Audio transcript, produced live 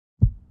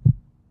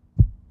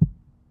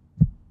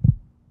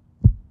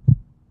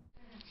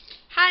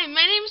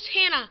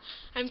Hannah.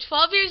 I'm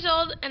 12 years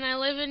old and I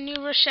live in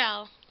New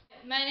Rochelle.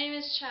 My name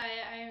is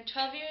Chaya. I am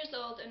 12 years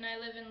old and I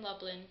live in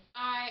Lublin.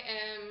 I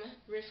am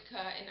Rivka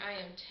and I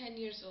am 10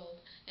 years old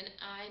and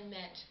I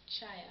met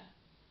Chaya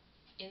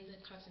in the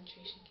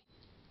concentration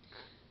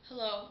camp.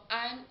 Hello,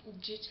 I'm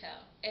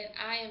Jitel and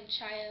I am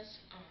Chaya's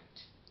aunt.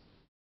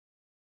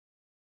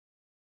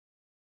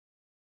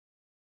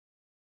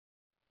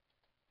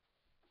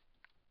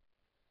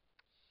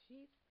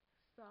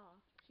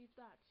 She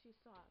thought she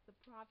saw the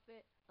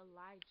prophet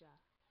Elijah.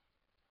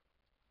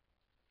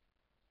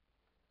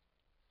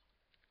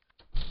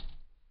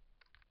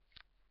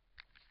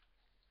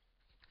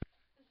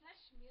 Is that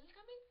Shmuel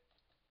coming?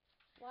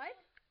 What?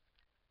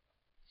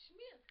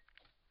 Shmuel.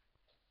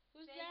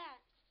 Who's that?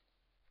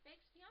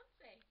 Meg's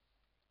fiance.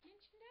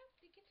 Didn't you know?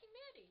 They're getting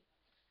married.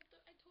 I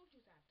thought I told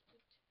you that,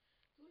 but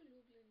you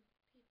Lublin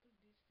people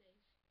these days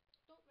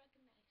don't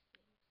recognize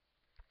things.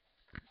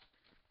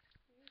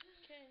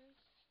 Okay.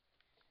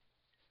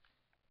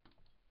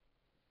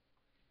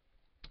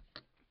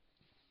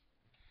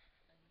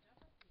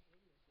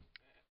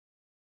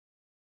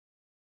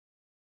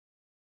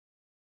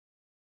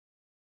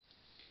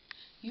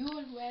 You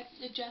will wear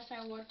the dress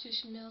I wore to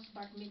Shmuel's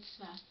bar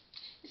mitzvah.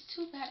 It's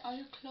too bad all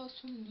your clothes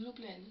from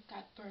Lublin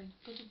got burned,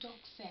 but the doc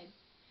said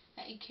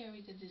that you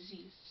carried the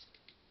disease.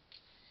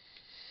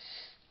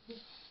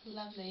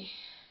 Lovely.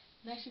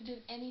 Nicer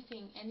than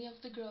anything any of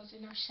the girls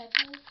in our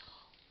shtetl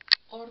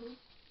or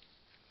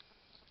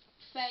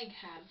fag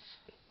have.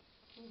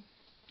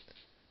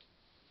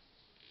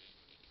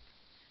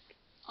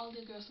 All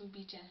the girls would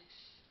be jealous.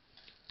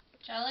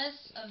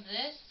 Jealous of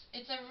this?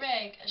 It's a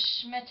reg, a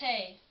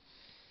schmete.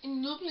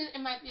 In Lublin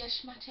it might be a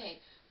schmate,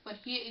 but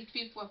here it's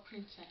fit for a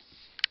princess.